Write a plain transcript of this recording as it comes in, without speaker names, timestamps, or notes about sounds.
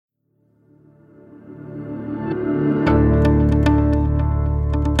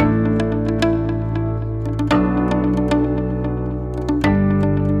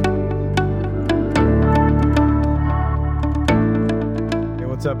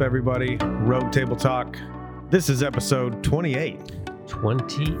up, everybody? Rogue Table Talk. This is episode 28.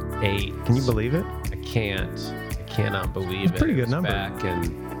 28. Can you believe it? I cannot believe It's a pretty good number. Back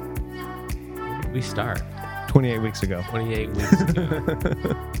and we start 28 weeks ago. 28 weeks ago.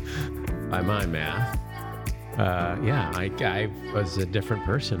 By my math. I was a different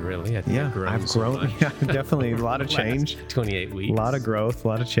person, really. I think I've grown. So much. Yeah, definitely a lot of change. 28 weeks. A lot of growth, a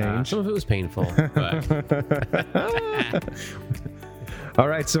lot of change. Some of it was painful, but all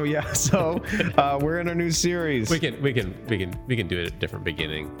right, so we're in our new series. we can do it at a different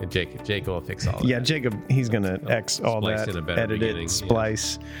beginning. And Jake will fix all of Yeah, that. Jacob, he's gonna X all Splice that, in a better edit beginning, it,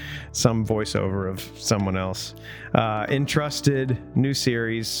 splice some voiceover of someone else. Entrusted, new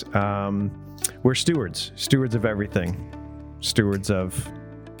series. We're stewards of everything. Stewards of,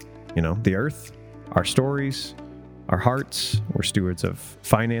 the earth, our stories, our hearts. We're stewards of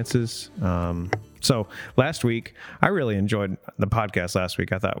finances. So last week, I really enjoyed the podcast last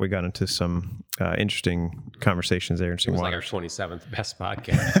week. I thought we got into some interesting conversations there. It was like our 27th best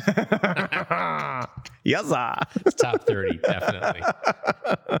podcast. Yes, sir. It's top 30, definitely.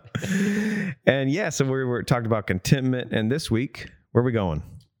 And so we were talking about contentment. And this week, where are we going?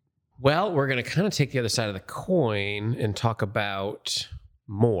 Well, we're going to kind of take the other side of the coin and talk about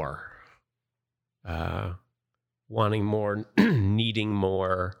more. Wanting more, needing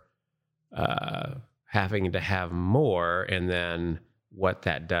more, having to have more, and then what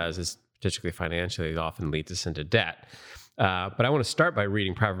that does is, particularly financially, it often leads us into debt. But I want to start by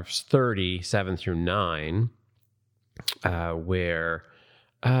reading Proverbs 30, 7 through 9, where,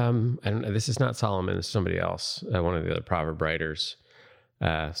 I don't know, this is not Solomon, it's somebody else, one of the other proverb writers,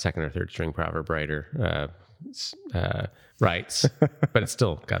 second or third string proverb writer, writes, but it's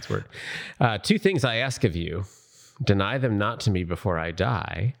still God's word. 2 things I ask of you, deny them not to me before I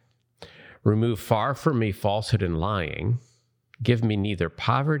die. Remove far from me falsehood and lying. Give me neither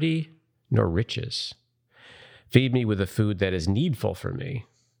poverty nor riches. Feed me with the food that is needful for me,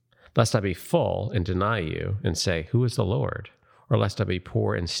 lest I be full and deny you and say, who is the Lord? Or lest I be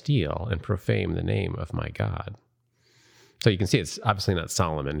poor and steal and profane the name of my God. So you can see it's obviously not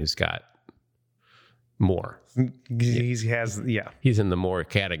Solomon who's got more. He's in the more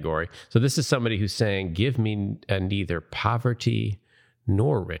category. So this is somebody who's saying, give me neither poverty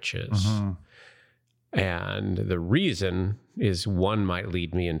nor riches. And the reason is one might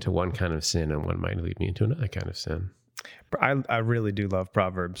lead me into one kind of sin and one might lead me into another kind of sin. I really do love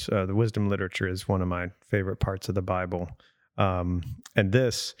Proverbs. The wisdom literature is one of my favorite parts of the Bible. And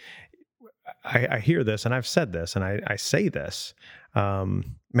this, I hear this, and I've said this, and I say this.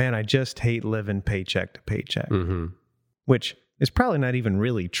 Man, I just hate living paycheck to paycheck, which is probably not even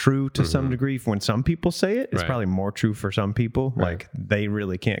really true to some degree. When some people say it, it's probably more true for some people. Right. Like they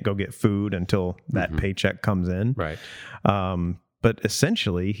really can't go get food until that paycheck comes in. Right. But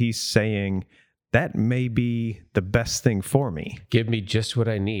essentially, he's saying that may be the best thing for me. Give me just what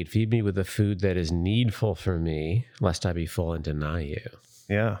I need. Feed me with the food that is needful for me, lest I be full and deny you.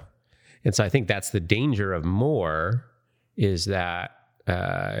 Yeah. And so I think that's the danger of more, is that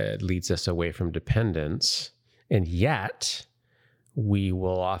it leads us away from dependence. And yet we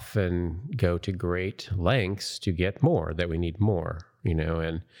will often go to great lengths to get more, that we need more,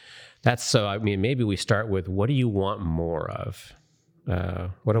 and that's so, maybe we start with, what do you want more of?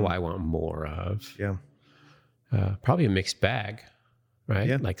 What do I want more of? Yeah. Probably a mixed bag, right?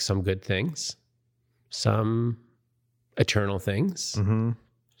 Yeah. Like some good things, some eternal things,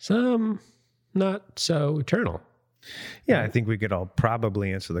 some not so eternal. Yeah, I think we could all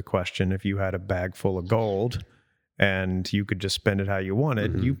probably answer the question. If you had a bag full of gold and you could just spend it how you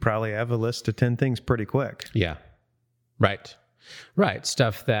wanted, you probably have a list of 10 things pretty quick. Yeah. Right.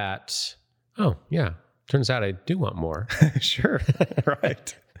 Stuff that, turns out I do want more. Sure.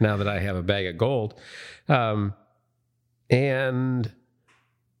 Right. Now that I have a bag of gold. And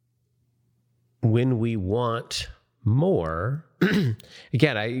when we want more,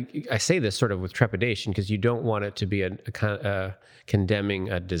 again, I say this sort of with trepidation, because you don't want it to be a condemning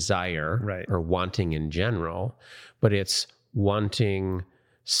a desire, right, or wanting in general, but it's wanting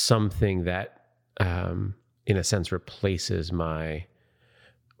something that, in a sense, replaces my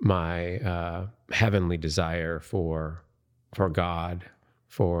heavenly desire for God,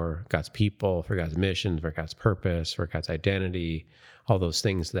 for God's people, for God's mission, for God's purpose, for God's identity, all those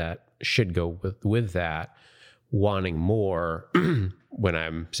things that should go with that. Wanting more, when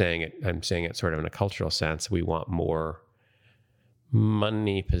I'm saying it sort of in a cultural sense. We want more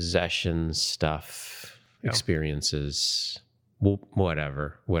money, possessions, stuff, experiences,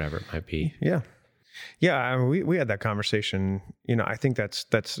 whatever it might be. Yeah. Yeah, I mean, we had that conversation. I think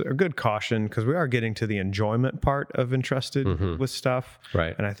that's a good caution, because we are getting to the enjoyment part of entrusted with stuff.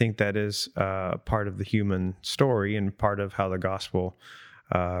 Right. And I think that is part of the human story, and part of how the gospel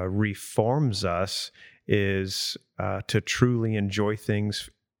reforms us is to truly enjoy things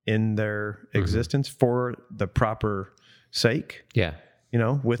in their existence for the proper sake. Yeah.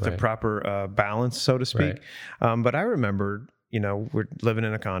 With the proper balance, so to speak. Right. But I remember, we're living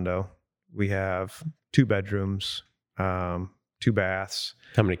in a condo. We have 2 bedrooms, 2 baths.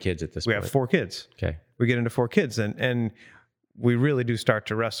 How many kids at this point? We have 4 kids. Okay. We get into 4 kids, and we really do start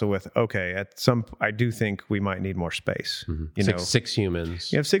to wrestle with, okay, I do think we might need more space. Six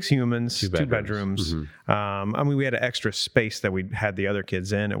humans. You have 6 humans, 2 2 bedrooms. We had an extra space that we had the other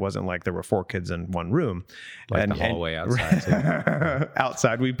kids in. It wasn't like there were 4 kids in one room. Like the hallway outside.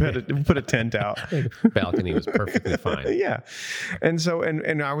 Outside, we put a tent out. Balcony was perfectly fine. Yeah. And so,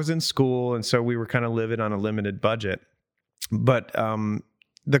 and I was in school, and so we were kind of living on a limited budget. But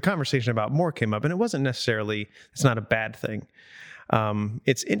the conversation about more came up, and it wasn't necessarily, it's not a bad thing.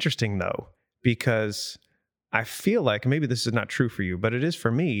 It's interesting, though, because I feel like, maybe this is not true for you, but it is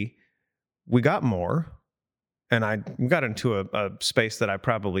for me. We got more, and I got into a space that I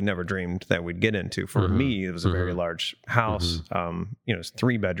probably never dreamed that we'd get into. For me, it was a very large house. It's a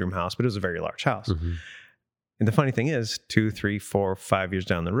 3-bedroom house, but it was a very large house. And the funny thing is, 2, 3, 4, 5 years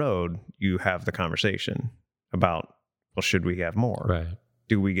down the road, you have the conversation about, well, should we have more? Right.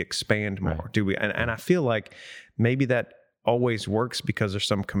 Do we expand more? Right. Do we? And I feel like maybe that always works because there's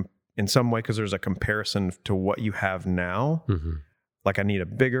in some way, because there's a comparison to what you have now. Like, I need a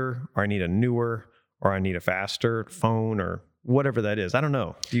bigger, or I need a newer, or I need a faster phone, or whatever that is. I don't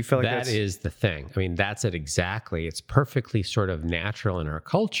know. Do you feel like that is the thing? I mean, that's it exactly. It's perfectly sort of natural in our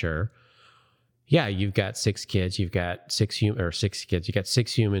culture. Yeah, you've got 6 kids, you've got 6 kids, you've got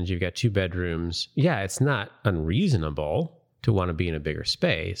 6 humans, you've got 2 bedrooms. Yeah, it's not unreasonable to want to be in a bigger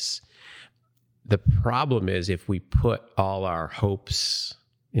space. The problem is, if we put all our hopes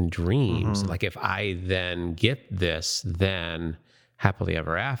and dreams, like, if I then get this, then happily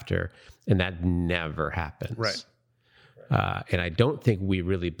ever after, and that never happens. Right. And I don't think we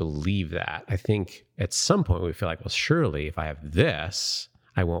really believe that. I think at some point we feel like, well, surely if I have this,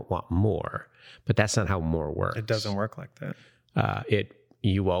 I won't want more. But that's not how more works. It doesn't work like that.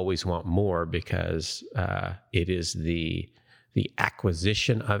 You always want more, because it is the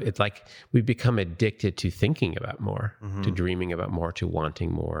acquisition of it. Like, we become addicted to thinking about more, to dreaming about more, to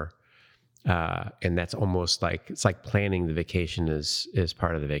wanting more. And that's almost like, it's like planning the vacation is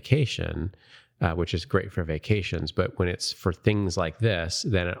part of the vacation, which is great for vacations. But when it's for things like this,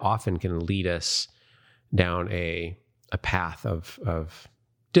 then it often can lead us down a path of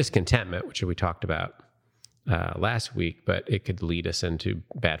discontentment, which we talked about last week, but it could lead us into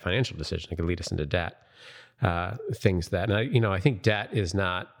bad financial decisions. It could lead us into debt. Things that, and I think debt is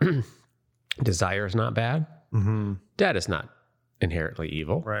not, desire is not bad. Debt is not inherently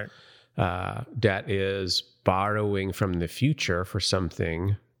evil. Right. Debt is borrowing from the future for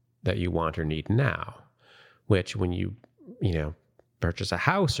something that you want or need now, which when you purchase a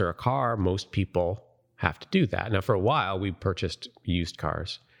house or a car, most people have to do that. Now, for a while, we purchased used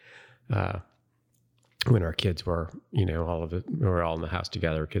cars. When our kids were, we were all in the house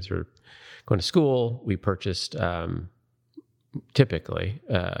together. Kids were going to school. We purchased, typically,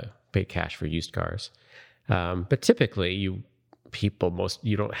 paid cash for used cars. But typically, you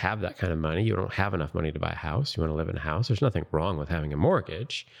don't have that kind of money. You don't have enough money to buy a house. You want to live in a house. There's nothing wrong with having a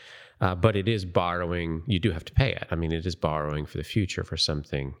mortgage, but it is borrowing. You do have to pay it. I mean, it is borrowing for the future for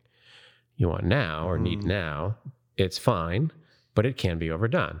something you want now or need now. It's fine, but it can be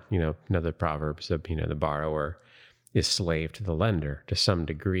overdone. Another proverb said, the borrower is slave to the lender. To some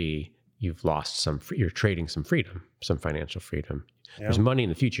degree, you've lost you're trading some freedom, some financial freedom. Yeah. There's money in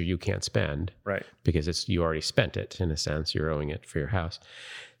the future you can't spend, right? Because you already spent it. In a sense, you're owing it for your house.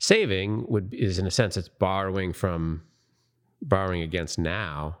 Saving is in a sense, it's borrowing against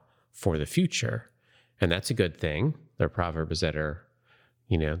now for the future, and that's a good thing. There are proverbs that are,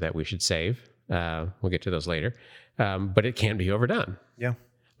 that we should save. We'll get to those later, but it can be overdone. Yeah,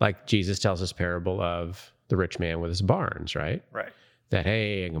 like Jesus tells us parable of the rich man with his barns, right? Right. That,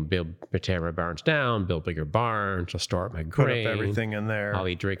 hey, I can tear my barns down, build bigger barns, I'll store up my grain. Put up everything in there. I'll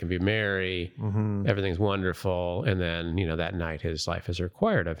eat, drink, and be merry. Everything's wonderful. And then, that night his life is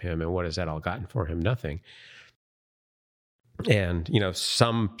required of him. And what has that all gotten for him? Nothing. And,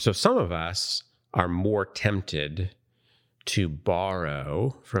 some of us are more tempted to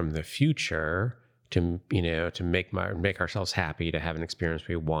borrow from the future to make ourselves happy, to have an experience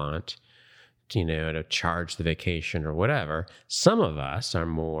we want, to charge the vacation or whatever. Some of us are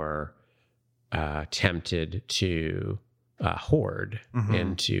more tempted to hoard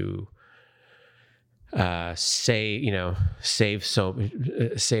and to save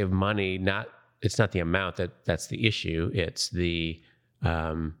money. It's not the amount that's the issue. It's the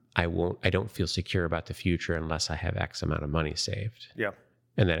I don't feel secure about the future unless I have X amount of money saved. Yeah.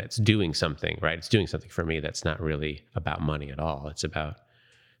 And then it's doing something, right? It's doing something for me that's not really about money at all. It's about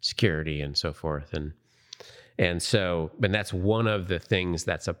security and so forth. And that's one of the things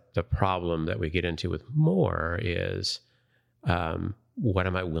that's the problem that we get into with more is what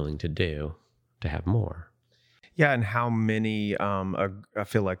am I willing to do to have more? Yeah, and how many, I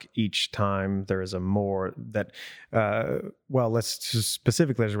feel like each time there is a more that, let's just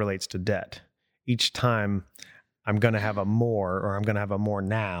specifically as it relates to debt, each time I'm going to have a more, or I'm going to have a more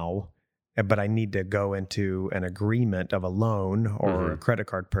now, but I need to go into an agreement of a loan or a credit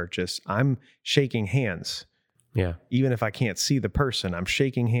card purchase, I'm shaking hands. Yeah. Even if I can't see the person, I'm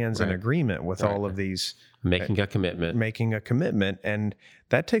shaking hands in agreement with all of these. Making a commitment. And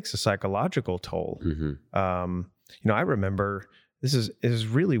that takes a psychological toll. I remember it is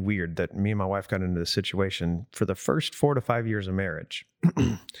really weird that me and my wife got into this situation for the first 4 to 5 years of marriage.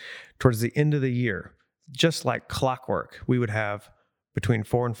 Towards the end of the year, just like clockwork, we would have between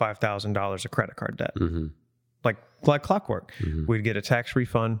 $4,000 and $5,000 of credit card debt. Like clockwork. We'd get a tax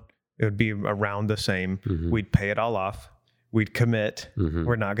refund. It would be around the same. We'd pay it all off. We'd commit.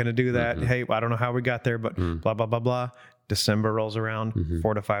 We're not going to do that. Hey, I don't know how we got there, but blah, blah, blah, blah. December rolls around,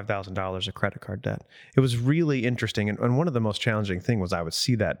 $4,000 to $5,000 of credit card debt. It was really interesting. And one of the most challenging things was I would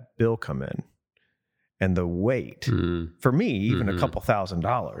see that bill come in and the weight for me, even a couple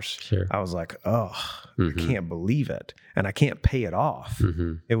 $1,000s, Sure. I was like, oh, I can't believe it. And I can't pay it off.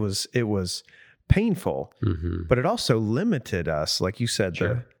 It was painful, but it also limited us. Like you said,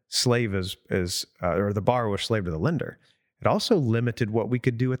 the slave or the borrower slave to the lender. It also limited what we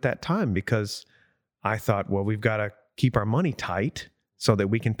could do at that time because I thought, well, we've got to keep our money tight so that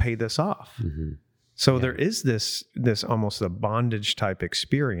we can pay this off. So there is this almost a bondage type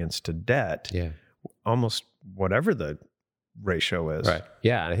experience to debt. Yeah. Almost whatever the ratio is. Right.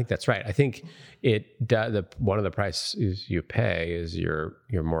 Yeah, and I think that's right. I think one of the prices you pay is you're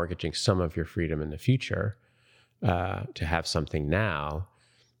mortgaging some of your freedom in the future to have something now.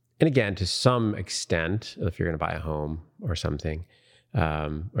 And again, to some extent, if you're going to buy a home or something,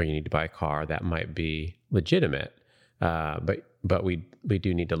 or you need to buy a car, that might be legitimate. But we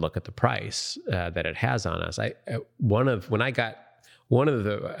do need to look at the price that it has on us. I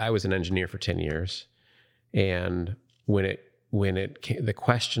was an engineer for 10 years, and when it came, the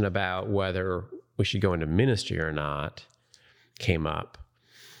question about whether we should go into ministry or not came up,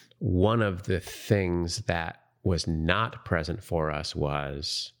 one of the things that was not present for us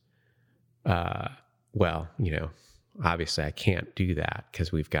was, obviously I can't do that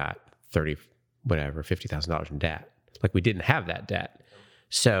because we've got $50,000 in debt. Like we didn't have that debt.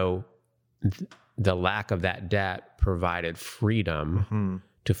 So the lack of that debt provided freedom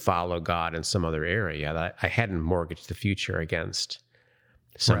to follow God in some other area that I hadn't mortgaged the future against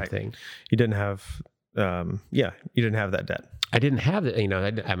something. Right. You didn't have, you didn't have that debt. I didn't have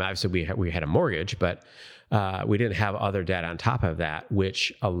that. Obviously we had a mortgage, but we didn't have other debt on top of that,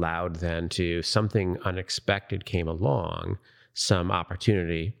 which allowed then to something unexpected came along, some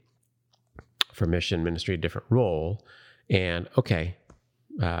opportunity for mission, ministry, a different role. And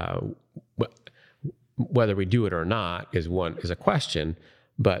whether we do it or not is a question,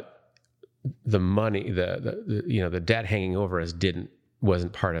 but the money, the debt hanging over us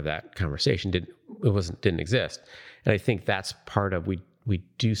wasn't part of that conversation. Didn't exist. And I think that's part of, we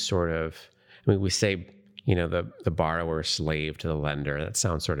do sort of, we say, the borrower slave to the lender. That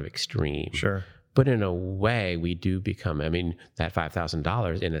sounds sort of extreme. Sure. But in a way, we do become, that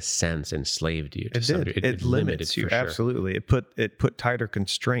 $5,000 in a sense enslaved you. It limits you. Sure. Absolutely. It put tighter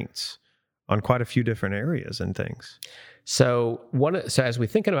constraints on quite a few different areas and things. So as we're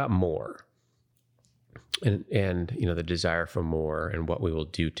thinking about more and the desire for more and what we will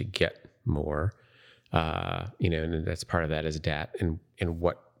do to get more, and that's part of that is debt and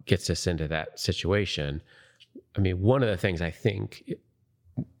what gets us into that situation. One of the things I think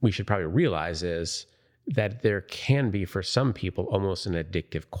we should probably realize is that there can be, for some people, almost an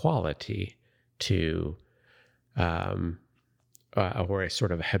addictive quality to, or a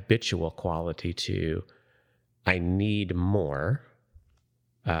sort of habitual quality to, I need more.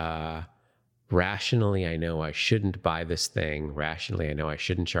 Rationally, I know I shouldn't buy this thing. Rationally, I know I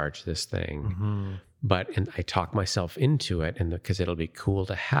shouldn't charge this thing. And I talk myself into it, and because it'll be cool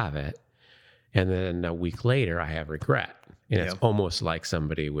to have it. And then a week later, I have regret. And it's almost like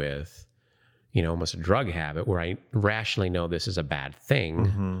somebody with, almost a drug habit where I rationally know this is a bad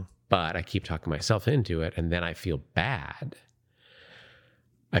thing, but I keep talking myself into it, and then I feel bad.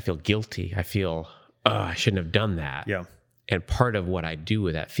 I feel guilty. I feel, oh, I shouldn't have done that. Yeah. And part of what I do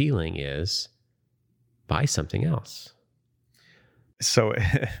with that feeling is buy something else. So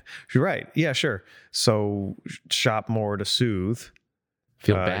you're right. Yeah, sure. So shop more to soothe.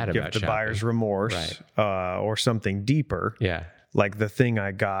 Feel bad give about the shopping. buyer's remorse, or something deeper. Yeah. Like the thing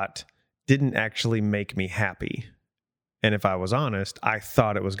I got didn't actually make me happy. And if I was honest, I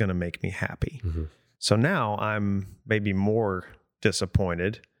thought it was going to make me happy. Mm-hmm. So now I'm maybe more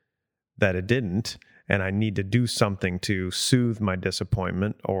disappointed that it didn't. And I need to do something to soothe my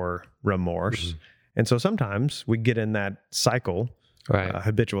disappointment or remorse. Mm-hmm. And so sometimes we get in that cycle, Right.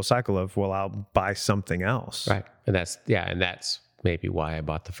 habitual cycle of, well, I'll buy something else. Right. And that's maybe why I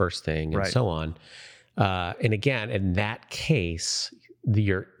bought the first thing and so on. And again, in that case,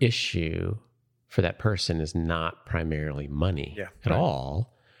 your issue for that person is not primarily money at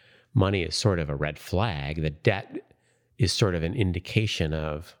all. Money is sort of a red flag. The debt is sort of an indication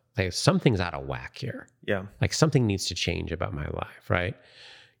of like something's out of whack here. Yeah. Like something needs to change about my life, right?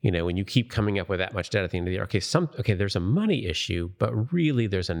 When you keep coming up with that much debt at the end of the year, okay, there's a money issue, but really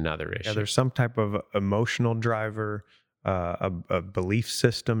there's another issue. Yeah, there's some type of emotional driver, a belief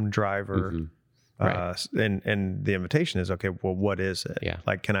system driver. Mm-hmm. Right. And the invitation is, okay, well, what is it? Yeah.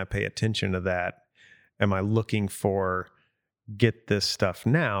 Like, can I pay attention to that? Am I looking for get this stuff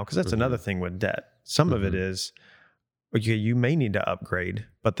now? Because that's another thing with debt. Some of it is, okay, you may need to upgrade,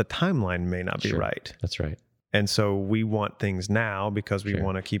 but the timeline may not be right. That's right. And so we want things now because we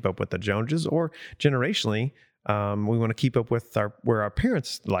want to keep up with the Joneses, or generationally, we want to keep up with where our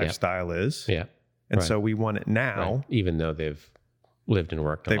parents' lifestyle is. Yeah. And so we want it now. Right. Even though they've lived and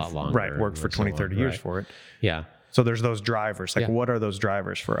worked a lot longer. Right, worked for 20, 30 years for it. Yeah. So there's those drivers. Like, what are those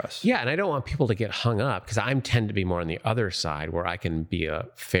drivers for us? Yeah, and I don't want people to get hung up because I tend to be more on the other side where I can be a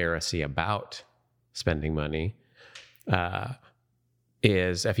Pharisee about spending money.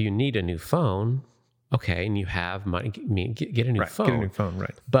 Is if you need a new phone, okay, and you have money, get a new phone. Get a new phone,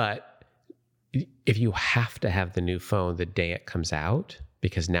 right. But if you have to have the new phone the day it comes out,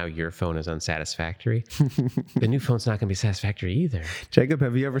 because now your phone is unsatisfactory, the new phone's not going to be satisfactory either. Jacob,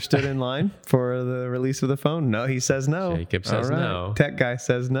 have you ever stood in line for the release of the phone? No, he says no. Jacob says no. Tech guy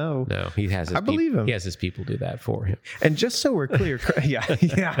says no. No, he has his I believe him. He has his people do that for him. And just so we're clear,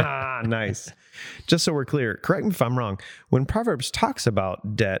 yeah, nice. Just so we're clear, correct me if I'm wrong, when Proverbs talks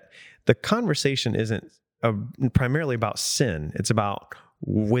about debt, the conversation isn't primarily about sin. It's about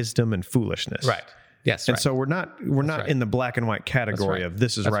wisdom and foolishness. Right. Yes. And so we're not in the black and white category of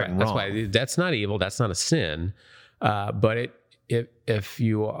this is right and wrong. That's why that's not evil. That's not a sin. But if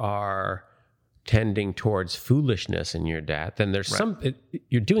you are tending towards foolishness in your debt, then there's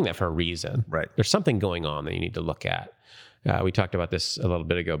you're doing that for a reason. Right. There's something going on that you need to look at. We talked about this a little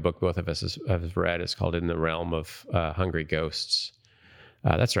bit ago. A book both of us have read. It's called In the Realm of Hungry Ghosts.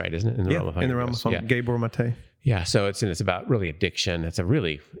 That's right, isn't it? In the Realm of Hungry Ghosts. Gabor Mate. Yeah, so it's about really addiction. It's a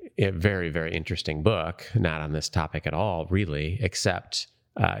very, very interesting book. Not on this topic at all, really, except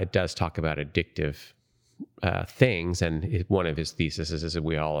it does talk about addictive things. And one of his theses is that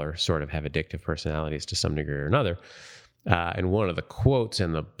we all are sort of have addictive personalities to some degree or another. And one of the quotes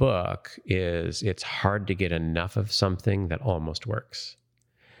in the book is, "It's hard to get enough of something that almost works,"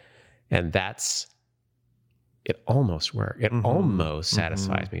 and it almost works. It almost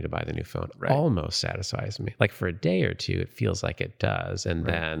satisfies me to buy the new phone. Right. Almost satisfies me. Like for a day or two, it feels like it does. And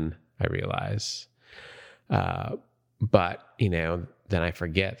then I realize, but then I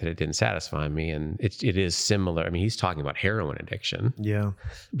forget that it didn't satisfy me. And it is similar. I mean, he's talking about heroin addiction. Yeah.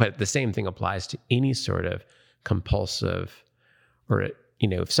 But the same thing applies to any sort of compulsive, or,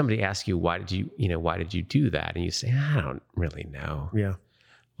 if somebody asks you, why did you do that? And you say, I don't really know. Yeah.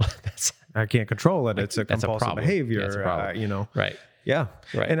 I can't control it. It's a compulsive behavior. Yeah, it's a problem. Right. Yeah.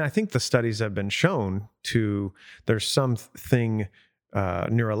 Right. And I think the studies have been shown there's something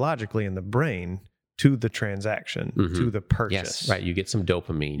neurologically in the brain to the transaction, to the purchase. Yes. Right. You get some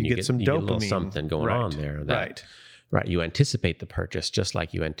dopamine. You get a little something going on there. Right. You anticipate the purchase just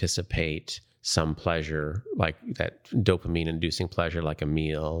like you anticipate some pleasure, like that dopamine inducing pleasure, like a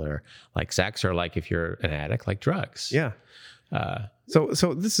meal or like sex, or like if you're an addict, like drugs. Yeah.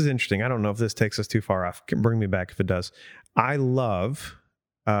 So this is interesting. I don't know if this takes us too far off. Bring me back if it does. I love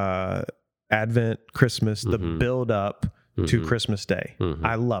Advent, Christmas, the build up to Christmas Day.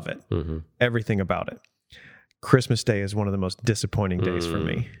 I love it. Everything about it. Christmas Day is one of the most disappointing days for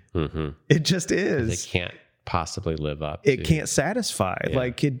me. It just is. It can't possibly live up. It can't satisfy. Yeah.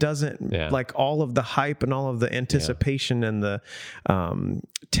 Like it doesn't. Like all of the hype and all of the anticipation and the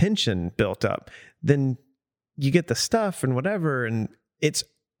tension built up. Then you get the stuff and whatever, and it's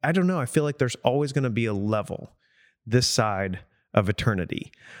I don't know. I feel like there's always going to be a level this side of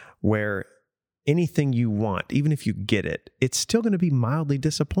eternity where anything you want, even if you get it, it's still going to be mildly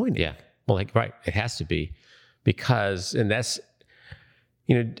disappointing. Yeah. Well, like, right. It has to be because, and that's,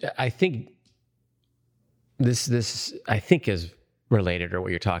 I think this I think is related to what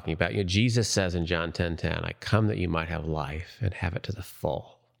you're talking about. Jesus says in John 10:10, I come that you might have life and have it to the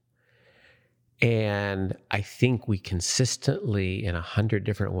full. And I think we consistently, in 100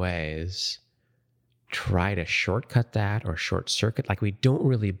 different ways, try to shortcut that or short circuit. Like, we don't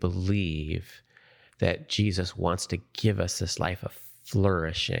really believe that Jesus wants to give us this life of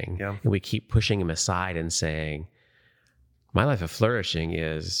flourishing. Yeah. And we keep pushing him aside and saying, my life of flourishing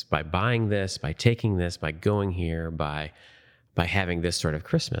is by buying this, by taking this, by going here, by having this sort of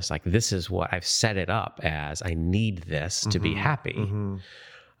Christmas. Like, this is what I've set it up as. I need this to be happy. Mm-hmm.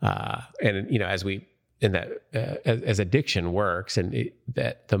 And as we in that as addiction works, and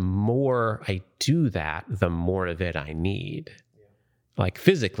that the more I do that, the more of it I need. Yeah. Like,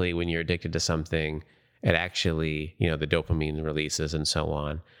 physically, when you're addicted to something, it actually, the dopamine releases and so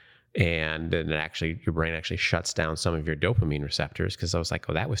on. And then your brain actually shuts down some of your dopamine receptors, because I was like,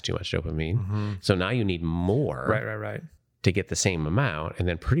 oh, that was too much dopamine. Mm-hmm. So now you need more right. to get the same amount. And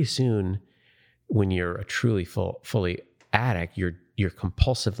then pretty soon, when you're a truly fully addict, you're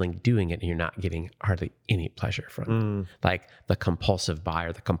compulsively doing it and you're not getting hardly any pleasure from it. Like, the compulsive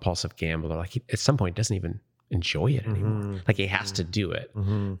buyer, the compulsive gambler, like, at some point doesn't even enjoy it anymore. Mm-hmm. Like, he has to do it,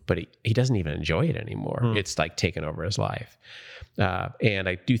 but he doesn't even enjoy it anymore. It's like taken over his life. And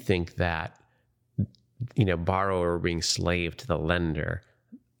I do think that, borrower being slave to the lender,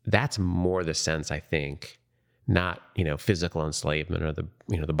 that's more the sense, I think, not, physical enslavement or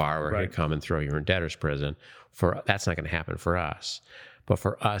the borrower could come and throw you in debtor's prison. That's not going to happen for us. But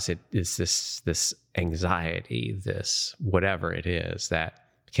for us, it is this anxiety, this whatever it is that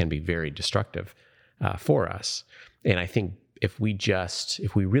can be very destructive for us. And I think if we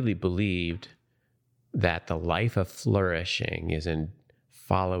really believed that the life of flourishing is in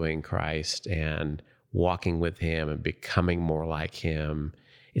following Christ and walking with him and becoming more like him,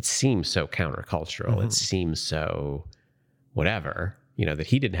 it seems so countercultural. Mm-hmm. It seems so whatever, that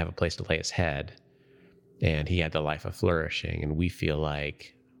he didn't have a place to lay his head and he had the life of flourishing. And we feel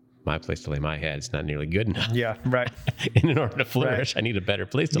like my place to lay my head is not nearly good enough. Yeah, right. And in order to flourish, I need a better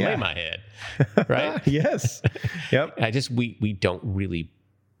place to lay my head. Right? Yes. Yep. We don't really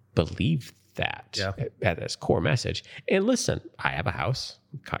believe that at its core message. And listen, I have a house,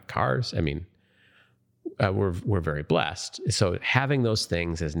 cars. I mean, we're very blessed. So having those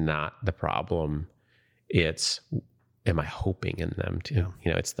things is not the problem. It's, am I hoping in them too?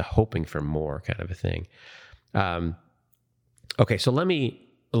 Yeah. It's the hoping for more kind of a thing. Okay, so let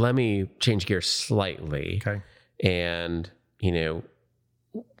me change gears slightly. Okay. And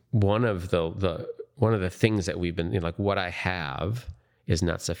one of the things that we've been, like, what I have is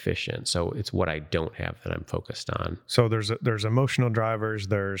not sufficient. So it's what I don't have that I'm focused on. So there's emotional drivers,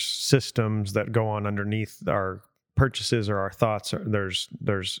 there's systems that go on underneath our purchases or our thoughts.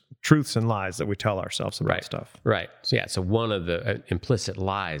 There's truths and lies that we tell ourselves about stuff. Right. So one of the implicit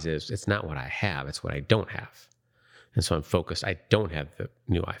lies is it's not what I have, it's what I don't have. And so I'm focused. I don't have the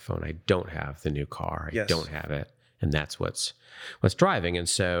new iPhone. I don't have the new car. I don't have it. And that's what's driving. And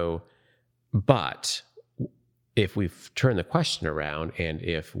so, but if we've turned the question around and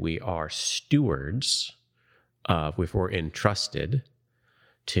if we are stewards if we're entrusted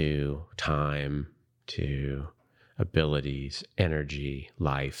to time, to abilities, energy,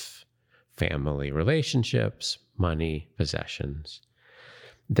 life, family, relationships, money, possessions,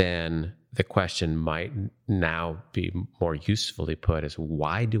 then the question might now be more usefully put as,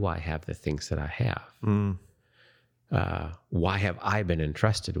 why do I have the things that I have? Why have I been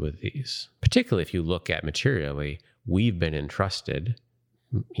entrusted with these? Particularly if you look at materially, we've been entrusted,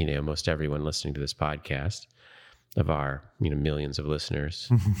 most everyone listening to this podcast, of our, millions of listeners.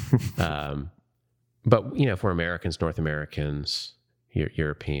 But, if we're Americans, North Americans,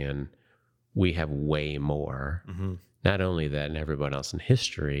 European, we have way more. Mm-hmm. Not only that, and everyone else in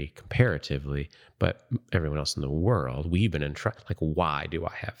history, comparatively, but everyone else in the world, we've been entrusted. Like, why do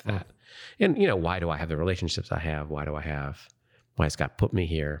I have that? And, why do I have the relationships I have? Why has God put me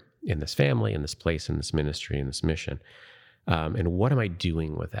here in this family, in this place, in this ministry, in this mission? And what am I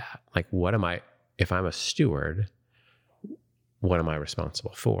doing with that? Like, if I'm a steward, what am I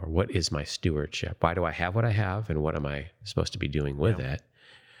responsible for? What is my stewardship? Why do I have what I have? And what am I supposed to be doing with it?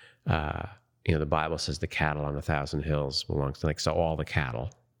 The Bible says the cattle on 1,000 hills belongs to, so all the cattle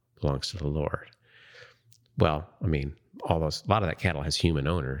belongs to the Lord. Well, I mean, a lot of that cattle has human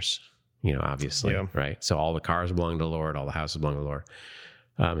owners, obviously, right? So all the cars belong to the Lord, all the houses belong to the Lord.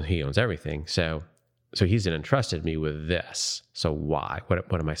 He owns everything. So he's entrusted me with this. So why?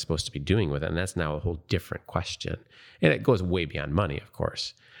 What am I supposed to be doing with it? And that's now a whole different question. And it goes way beyond money, of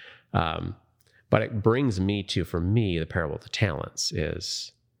course. But it brings me to, for me, the parable of the talents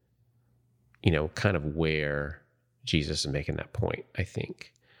is, kind of where Jesus is making that point, I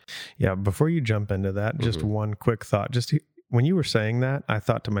think. Yeah. Before you jump into that, just one quick thought. Just when you were saying that, I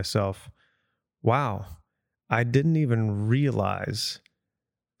thought to myself, wow, I didn't even realize.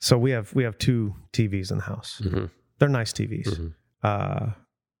 So we have 2 TVs in the house. They're nice TVs.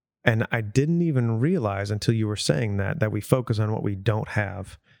 And I didn't even realize until you were saying that we focus on what we don't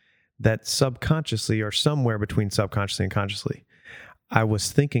have, that subconsciously or somewhere between subconsciously and consciously, I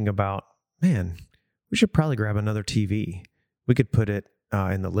was thinking about, man, we should probably grab another TV. We could put it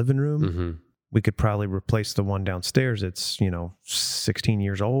in the living room. We could probably replace the one downstairs. It's, 16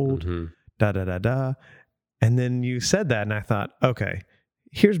 years old, And then you said that, and I thought, okay,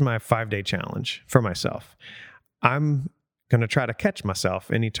 here's my 5-day challenge for myself. I'm going to try to catch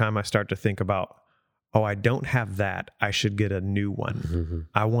myself anytime I start to think about, oh, I don't have that. I should get a new one.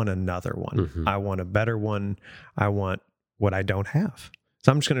 I want another one. I want a better one. I want what I don't have.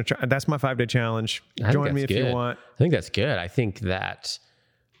 So I'm just going to try. That's my 5-day challenge. Join me if you want. I think that's good. I think that,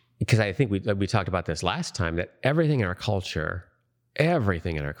 because I think we talked about this last time, that everything in our culture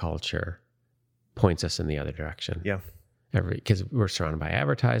points us in the other direction. Yeah. Because we're surrounded by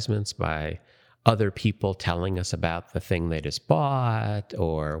advertisements, by other people telling us about the thing they just bought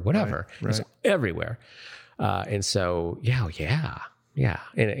or whatever. Right. It's everywhere. And so, yeah.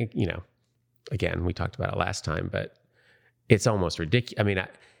 And, again, we talked about it last time, but it's almost ridiculous. I mean,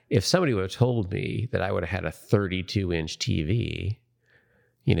 if somebody would have told me that I would have had a 32-inch TV,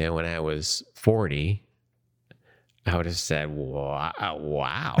 when I was 40, I would have said,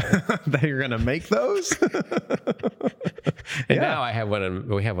 wow. That you're going to make those? And now we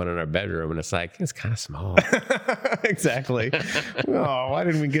have one in our bedroom, and it's kind of small. Exactly. Oh, why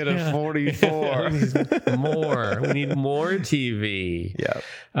didn't we get a 44? We need more TV. Yeah.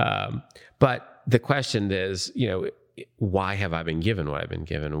 But the question is, why have I been given what I've been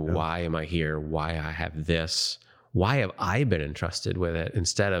given? Yeah. Why am I here? Why I have this? Why have I been entrusted with it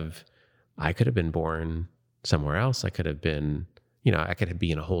instead of, I could have been born somewhere else. I could have been, I could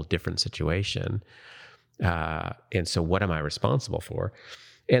be in a whole different situation. And so what am I responsible for?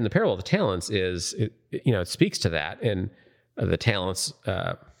 And the parable of the talents it speaks to that. And the talents,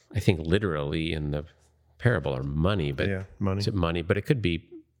 I think literally in the parable are money, but money, but it could be,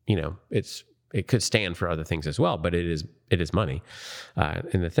 it could stand for other things as well, but it is money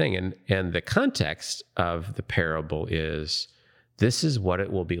in the thing. And the context of the parable is, this is what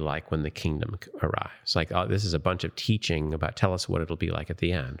it will be like when the kingdom arrives. This is a bunch of teaching about, tell us what it'll be like at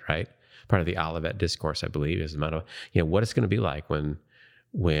the end, right? Part of the Olivet Discourse, I believe, is about, what it's going to be like when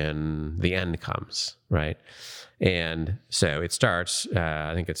the end comes, right? And so it starts,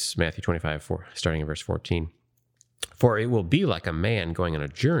 I think it's Matthew 25, starting in verse 14. For it will be like a man going on a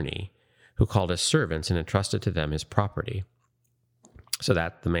journey who called his servants and entrusted to them his property. So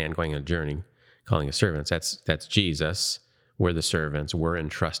that the man going on a journey, calling his servants, that's Jesus. We're the servants, we're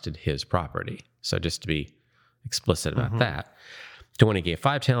entrusted his property. So just to be explicit about that. To one he gave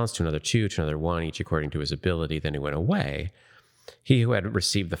 5 talents, to another 2, to another 1, each according to his ability. Then he went away. He who had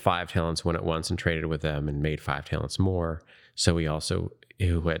received the 5 talents went at once and traded with them and made 5 talents more. So he also,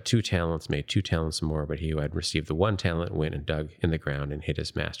 who had 2 talents, made 2 talents more. But he who had received the 1 talent went and dug in the ground and hid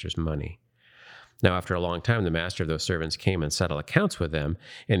his master's money. Now, after a long time, the master of those servants came and settled accounts with them.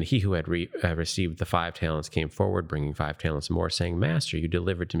 And he who had received the 5 talents came forward, bringing 5 talents more, saying, Master, you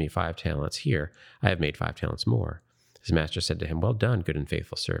delivered to me 5 talents. Here, I have made 5 talents more. His master said to him, Well done, good and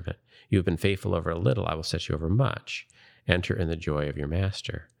faithful servant. You have been faithful over a little. I will set you over much. Enter in the joy of your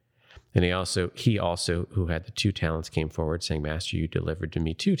master. And he also, who had the 2 talents, came forward, saying, Master, you delivered to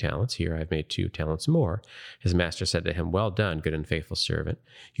me 2 talents. Here I have made 2 talents more. His master said to him, Well done, good and faithful servant.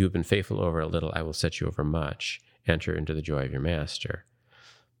 You have been faithful over a little. I will set you over much. Enter into the joy of your master.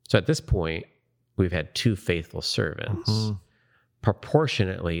 So at this point, we've had 2 faithful servants,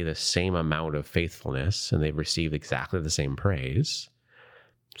 proportionately the same amount of faithfulness, and they've received exactly the same praise.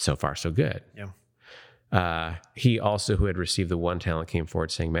 So far, so good. Yeah. He also, who had received the 1 talent, came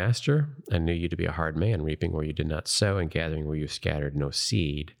forward saying, Master, I knew you to be a hard man, reaping where you did not sow and gathering where you scattered no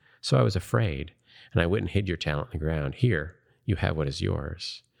seed. So I was afraid, and I went and hid your talent in the ground. Here, you have what is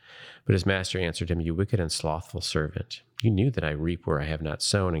yours. But his master answered him, You wicked and slothful servant, you knew that I reap where I have not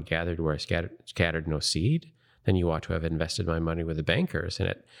sown and gathered where I scattered no seed? Then you ought to have invested my money with the bankers, and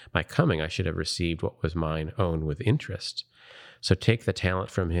at my coming I should have received what was mine own with interest. So take the talent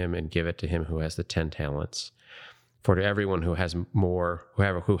from him and give it to him who has the 10 talents. For to everyone who has more,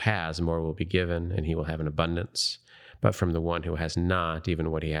 who has more will be given, and he will have an abundance. But from the one who has not, even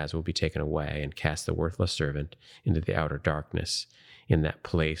what he has will be taken away, and cast the worthless servant into the outer darkness. In that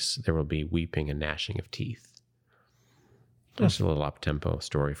place there will be weeping and gnashing of teeth. That's a little up-tempo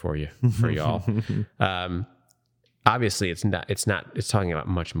story for y'all. Obviously, it's talking about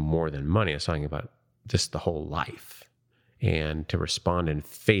much more than money. It's talking about just the whole life. And to respond in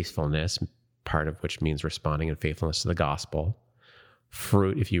faithfulness, part of which means responding in faithfulness to the gospel.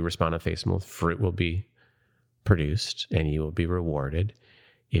 Fruit, if you respond in faithfulness, fruit will be produced and you will be rewarded.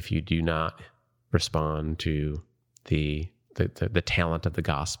 If you do not respond to the talent of the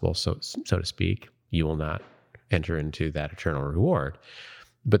gospel, so to speak, you will not enter into that eternal reward.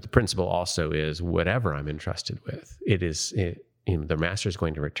 But the principle also is whatever I'm entrusted with, the master is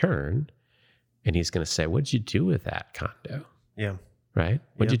going to return and he's going to say, what'd you do with that condo? Yeah. Right?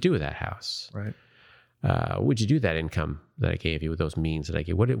 What'd you do with that house? Right. What'd you do with that income that I gave you, with those means that I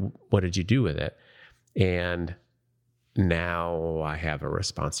gave? What did you do with it? And now I have a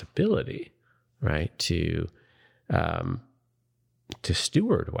responsibility, right, to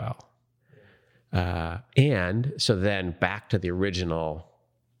steward well. And so then back to the original,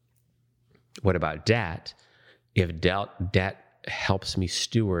 what about debt? If debt helps me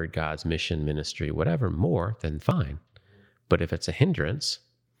steward God's mission, ministry, whatever more, then fine. But if it's a hindrance,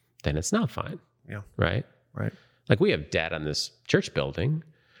 then it's not fine. Yeah. Right? Right. Like we have debt on this church building,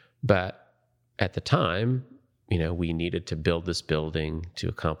 but at the time, we needed to build this building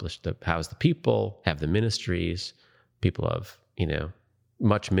to house the people, have the ministries. People of,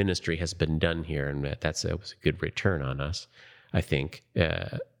 much ministry has been done here, and that was a good return on us. I think,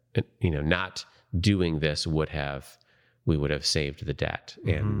 not doing this we would have saved the debt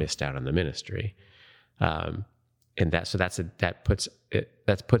and missed out on the ministry. And that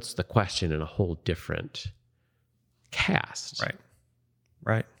puts the question in a whole different cast. Right.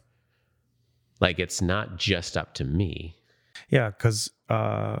 Right. Like it's not just up to me. Yeah, because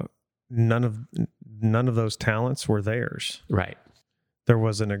none of those talents were theirs. Right. There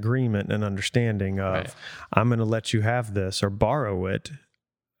was an agreement and understanding of, right. I'm going to let you have this or borrow it,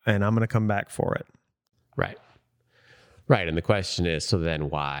 and I'm going to come back for it. Right. Right. And the question is, so then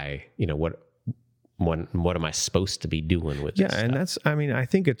why? What am I supposed to be doing with this stuff? And I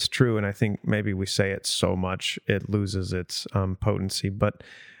think it's true, and I think maybe we say it so much it loses its potency, but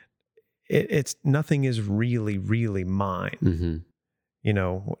it's nothing is really, really mine. Mm-hmm.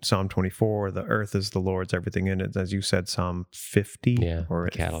 Psalm 24, the earth is the Lord's, everything in it. As you said, Psalm 50 or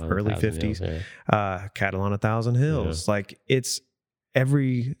early 50s, cattle on 1,000 hills. Yeah. Like it's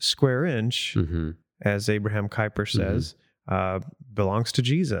every square inch, as Abraham Kuyper says, belongs to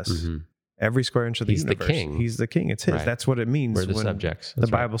Jesus. Mm-hmm. Every square inch of the universe. He's the king. It's his. Right. That's what it means. We're the subjects. The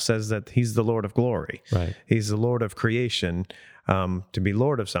Bible says that he's the Lord of glory. Right. He's the Lord of creation. To be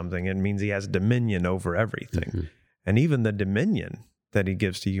Lord of something, it means he has dominion over everything. Mm-hmm. And even the dominion that he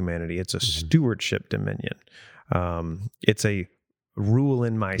gives to humanity, it's a stewardship dominion. It's a rule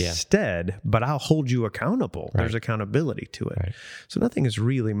in my stead, but I'll hold you accountable. Right. There's accountability to it. Right. So nothing is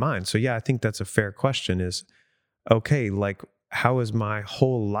really mine. So I think that's a fair question is, okay, like, how is my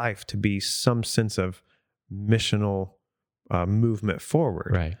whole life to be some sense of missional movement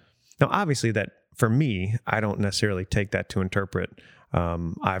forward? Right. Now, obviously, that for me, I don't necessarily take that to interpret.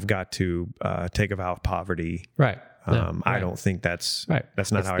 I've got to take a vow of poverty. Right. I don't think that's not how I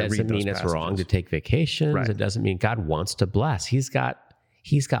read those passages. It doesn't mean it's wrong to take vacations. Right. It doesn't mean God wants to bless. He's got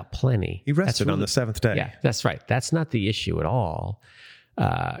plenty. He rested on the seventh day. Yeah, that's right. That's not the issue at all.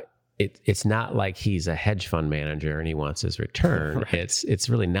 It's not like he's a hedge fund manager and he wants his return. Right. It's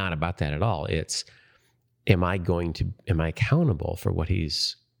really not about that at all. It's am I accountable for what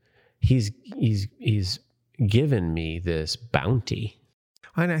he's given me this bounty.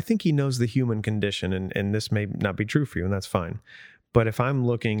 And I think he knows the human condition, and this may not be true for you, and that's fine. But if I'm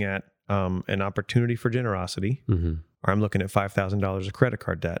looking at an opportunity for generosity, or I'm looking at $5,000 of credit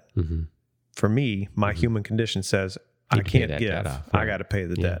card debt, for me, my human condition says, I can't give. Right. I got to pay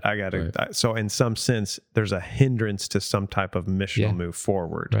the debt. I got to. Right. So in some sense, there's a hindrance to some type of missional move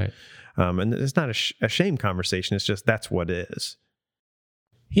forward. Right. And it's not a shame conversation. It's just that's what it is.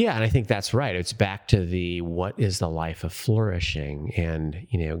 Yeah, and I think that's right. It's back to what is the life of flourishing, and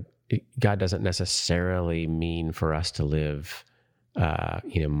God doesn't necessarily mean for us to live,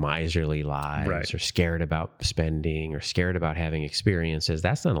 miserly lives, right, or scared about spending or scared about having experiences.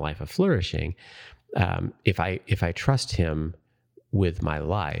 That's not a life of flourishing. If I trust Him with my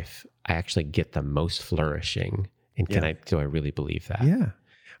life, I actually get the most flourishing. And do I really believe that? Yeah.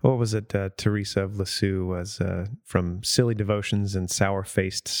 what was it? Teresa of Lisieux was from Silly Devotions and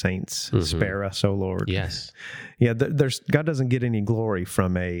Sour-Faced Saints. Spare us, O Lord. Yes. Yeah, God doesn't get any glory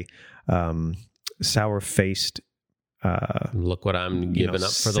from a sour-faced. Look what I'm giving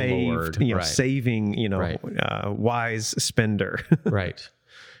up for the Lord. Right. Saving, Right. wise spender. Right.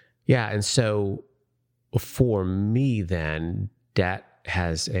 Yeah. And so for me, then, debt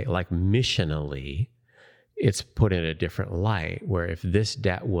has missionally, it's put in a different light, where if this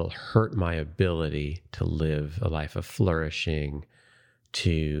debt will hurt my ability to live a life of flourishing,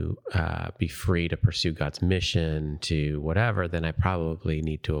 to be free to pursue God's mission, to whatever, then I probably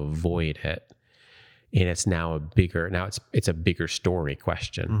need to avoid it. And it's now it's a bigger story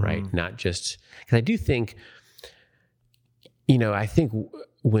question, right? Not just, because I do think, I think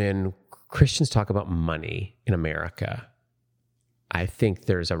when Christians talk about money in America, I think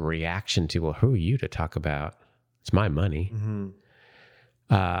there's a reaction to, well, who are you to talk about? It's my money.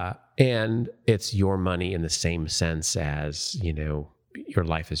 And it's your money in the same sense as, your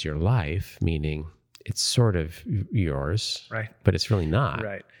life is your life, meaning it's sort of yours, Right. but it's really not.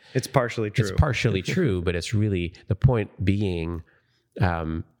 Right. It's partially true. It's partially true, but it's really, the point being,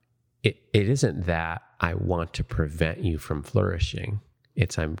 it isn't that I want to prevent you from flourishing.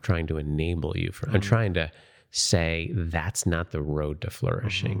 It's I'm trying to enable you from, I'm trying to say that's not the road to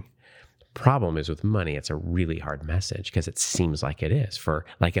flourishing. Problem is with money, it's a really hard message because it seems like it is,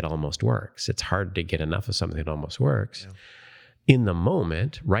 like it almost works. It's hard to get enough of something that almost works. Yeah. In the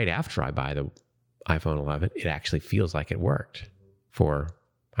moment, right after I buy the iPhone 11, it actually feels like it worked for,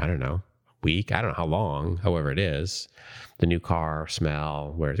 I don't know, a week. I don't know how long, however it is. The new car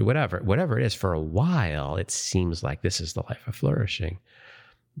smell, whatever it is, for a while, it seems like this is the life of flourishing,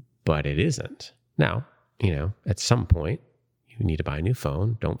 but it isn't. Now, at some point, you need to buy a new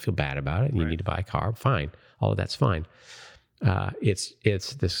phone. Don't feel bad about it. You need to buy a car. Fine. All of that's fine.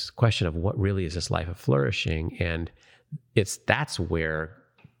 It's this question of what really is this life of flourishing, and that's where,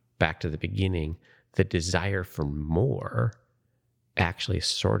 back to the beginning, the desire for more actually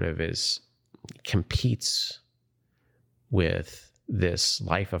sort of competes with this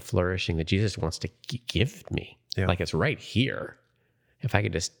life of flourishing that Jesus wants to give me. Yeah. Like, it's right here. If I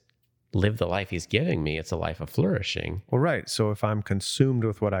could just live the life he's giving me, it's a life of flourishing. Well, right. So if I'm consumed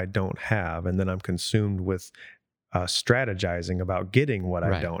with what I don't have, and then I'm consumed with strategizing about getting what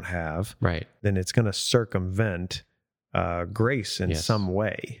I don't have, right, then it's going to circumvent grace in some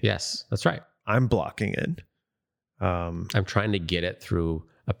way. Yes, that's right. I'm blocking it. I'm trying to get it through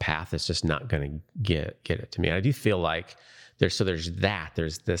a path that's just not going to get it to me. I do feel like there's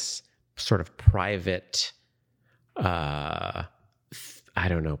this sort of private,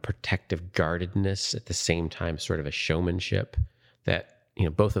 protective guardedness, at the same time, sort of a showmanship that,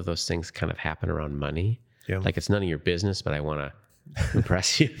 both of those things kind of happen around money. Yeah. Like, it's none of your business, but I want to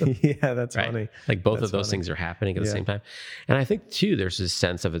impress you. Yeah, that's right? Funny. Like, both of those things are happening at the same time. And I think too, there's this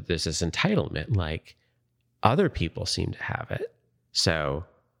sense of this entitlement, like other people seem to have it, so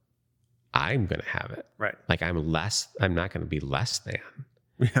I'm going to have it. Right. Like, I'm not going to be less than.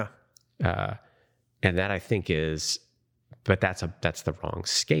 Yeah. And that, I think, but that's the wrong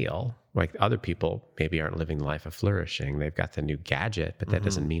scale. Like, other people maybe aren't living the life of flourishing. They've got the new gadget, but that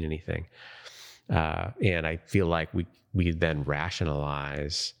doesn't mean anything. And I feel like we then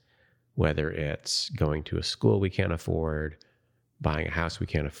rationalize whether it's going to a school we can't afford, buying a house we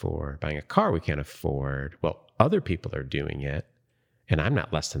can't afford, buying a car we can't afford. Well, other people are doing it, and I'm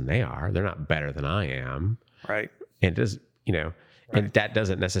not less than they are. They're not better than I am. Right. And and that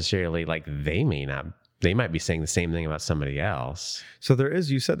doesn't necessarily, like, they might be saying the same thing about somebody else. So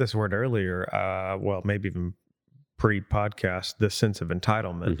you said this word earlier, maybe even pre-podcast, the sense of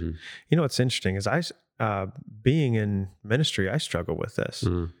entitlement. What's interesting is being in ministry, I struggle with this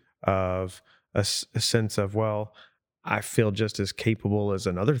of a sense of, I feel just as capable as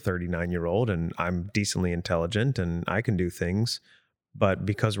another 39-year-old, and I'm decently intelligent and I can do things. But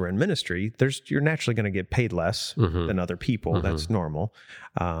because we're in ministry, you're naturally going to get paid less than other people. That's normal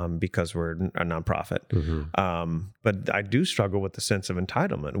because we're a nonprofit. But I do struggle with the sense of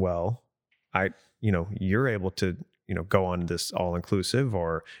entitlement. Well, you're able to, go on this all-inclusive,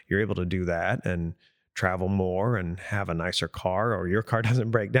 or you're able to do that and travel more and have a nicer car, or your car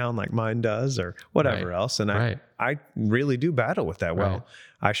doesn't break down like mine does, or whatever else. And I really do battle with that. Well,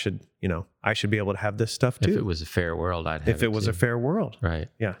 I should be able to have this stuff too. If it was a fair world, I'd have it. If it was a fair world. Right.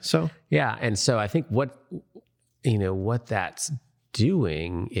 Yeah. So. Yeah. And so I think what that's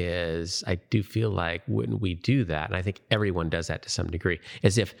doing is, I do feel like when we do that, and I think everyone does that to some degree,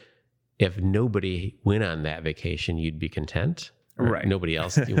 is if nobody went on that vacation, you'd be content. or Right. nobody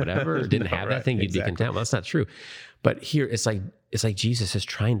else, whatever, didn't have that Right, thing, you'd exactly. be content. Well, that's not true. But here it's like Jesus is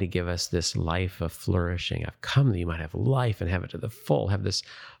trying to give us this life of flourishing. I've come that you might have life and have it to the full, have this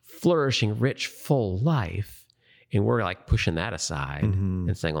flourishing, rich, full life. And we're like pushing that aside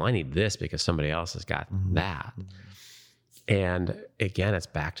and saying, well, I need this because somebody else has got that. And again, it's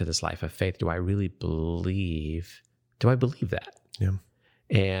back to this life of faith. Do I believe that? Yeah.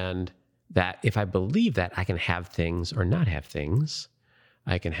 And that if I believe that, I can have things or not have things.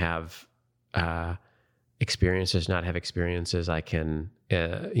 I can have experiences, not have experiences. I can,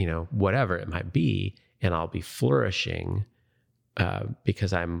 whatever it might be, and I'll be flourishing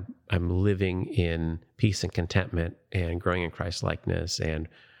because I'm living in peace and contentment and growing in Christ likeness and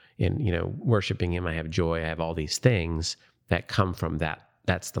in worshiping Him. I have joy. I have all these things that come from that.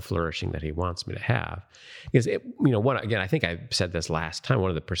 That's the flourishing that He wants me to have. Because I think I said this last time. One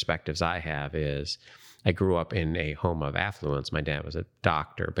of the perspectives I have is I grew up in a home of affluence. My dad was a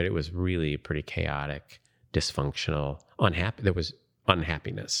doctor, but it was really pretty chaotic, dysfunctional, unhappy. There was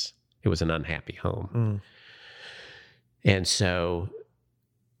unhappiness. It was an unhappy home. And so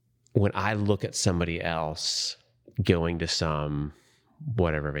when I look at somebody else going to some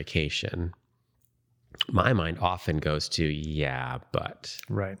whatever vacation, my mind often goes to, yeah, but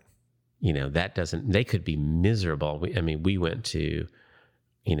Right. that doesn't, they could be miserable. We went to,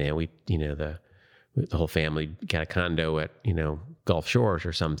 the whole family got a condo at, Gulf Shores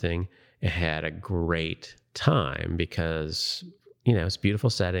or something, and had a great time because, it's a beautiful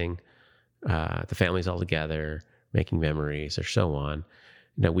setting. The family's all together, making memories or so on.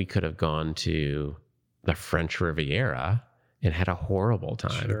 Now, we could have gone to the French Riviera and had a horrible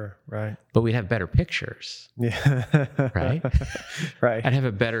time. Sure. Right. But we'd have better pictures, Yeah. right? Right. I'd have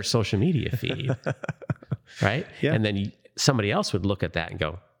a better social media feed, right? Yeah. And then somebody else would look at that and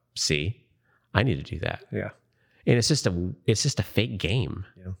go, see, I need to do that. Yeah. And it's just a fake game.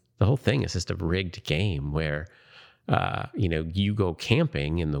 Yeah. The whole thing is just a rigged game where, you go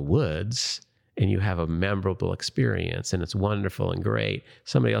camping in the woods and you have a memorable experience and it's wonderful and great.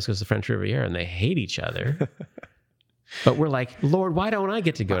 Somebody else goes to French Riviera and they hate each other. But we're like, Lord, why don't I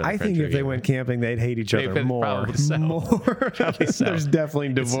get to go to the I French think if they Riviera? went camping, they'd hate each other Maybe, more. probably so. Probably so. There's definitely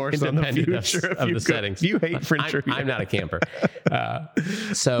divorce on the independent future of the settings. You hate French Riviera. I'm not a camper.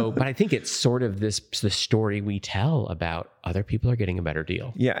 But I think it's sort of the story we tell about other people are getting a better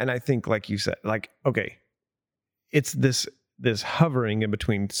deal. Yeah, and I think, like you said, okay, it's this hovering in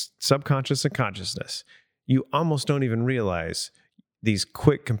between subconscious and consciousness. You almost don't even realize these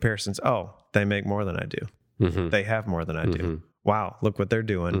quick comparisons. Oh, they make more than I do. Mm-hmm. They have more than I do. Mm-hmm. Wow, look what they're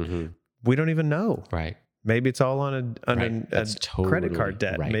doing. Mm-hmm. We don't even know. Right. Maybe it's all on a That's credit card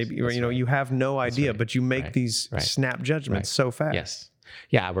totally debt. right. Maybe That's right. you have no idea, right. but you make Right. these Right. snap judgments Right. so fast. Yes.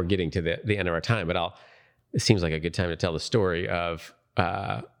 Yeah, we're getting to the end of our time, but it seems like a good time to tell the story of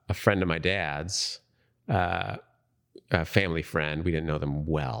a friend of my dad's, a family friend. We didn't know them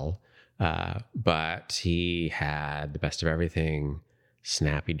well, but he had the best of everything: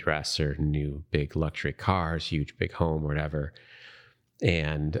 snappy dresser, new big luxury cars, huge big home, whatever.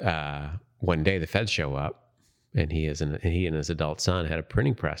 And one day the feds show up, and he and his adult son had a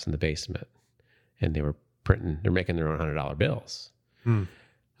printing press in the basement, and they're making their own $100 bills.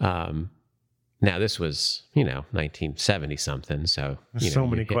 Now this was, 1970 something. So, So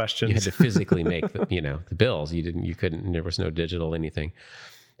many questions. You had to physically make the bills. You couldn't, there was no digital anything.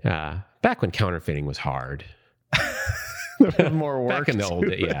 Back when counterfeiting was hard. There was more work. Back in the old to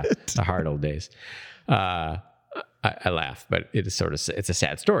days, yeah, it. the hard old days. I laugh, but it is it's a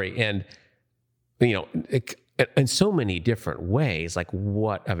sad story. And, in so many different ways, like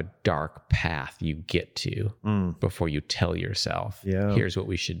what of a dark path you get to before you tell yourself, Yeah. here's what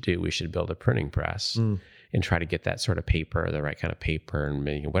we should do. We should build a printing press and try to get that sort of paper, the right kind of paper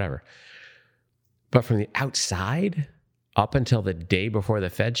and whatever. But from the outside, up until the day before the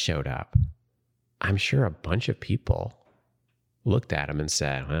Fed showed up, I'm sure a bunch of people looked at him and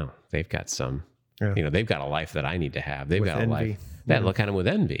said, well, they've got they've got a life that I need to have. They've With got envy. a life that look at him with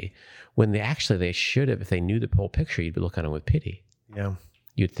envy. When they should have, if they knew the whole picture, you'd be looking at him with pity. Yeah.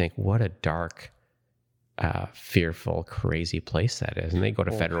 You'd think, what a dark, fearful, crazy place that is. And they go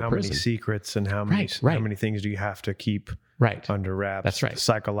to federal how prison. many secrets and how many Right. how many things do you have to keep Right. under wraps? That's right.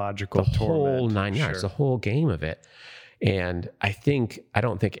 Psychological The torment. whole 9 yards, Sure. the whole game of it. And I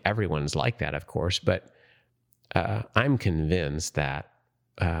don't think everyone's like that, of course, but I'm convinced that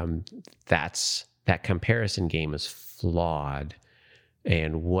that comparison game is flawed.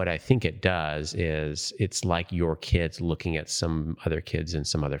 And what I think it does is it's like your kids looking at some other kids in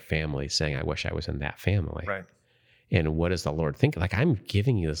some other family saying, I wish I was in that family. Right. And what does the Lord think? Like, I'm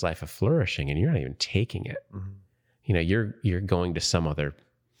giving you this life of flourishing and you're not even taking it. Mm-hmm. you're going to some other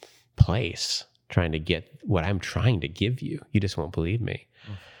place trying to get what I'm trying to give you. You just won't believe me.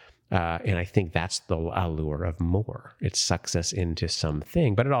 And I think that's the allure of more. It sucks us into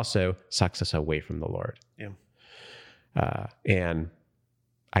something, but it also sucks us away from the Lord. Yeah. And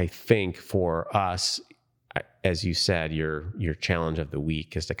I think for us, as you said, your challenge of the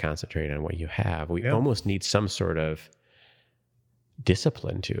week is to concentrate on what you have. We almost need some sort of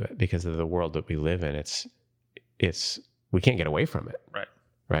discipline to it because of the world that we live in. It's we can't get away from it.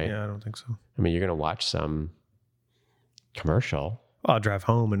 Right? Yeah, I don't think so. I mean, you're going to watch some commercial. I'll drive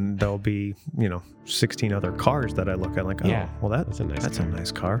home and there'll be, 16 other cars that I look at like, that's a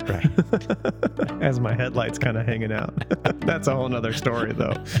nice car. Right. As my headlights kind of hanging out. That's a whole other story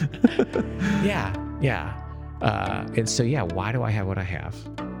though. Yeah. And so, why do I have what I have?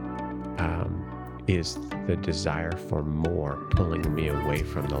 Is the desire for more pulling me away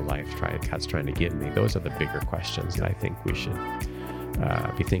from the life God's trying to give me? Those are the bigger questions that I think we should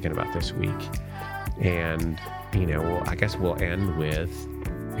be thinking about this week. And, I guess we'll end with,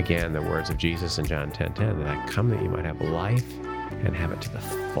 again, the words of Jesus in John 10:10, that I come that you might have life and have it to the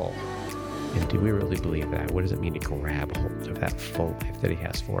full. And do we really believe that? What does it mean to grab hold of that full life that he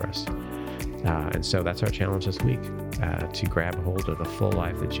has for us? And so that's our challenge this week, to grab hold of the full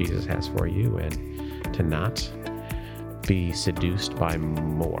life that Jesus has for you and to not be seduced by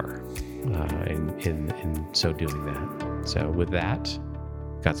more in so doing that. So with that,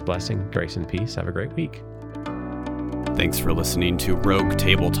 God's blessing, grace, and peace. Have a great week. Thanks for listening to Rogue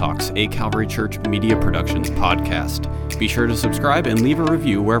Table Talks, a Calvary Church Media Productions podcast. Be sure to subscribe and leave a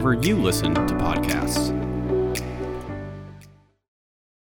review wherever you listen to podcasts.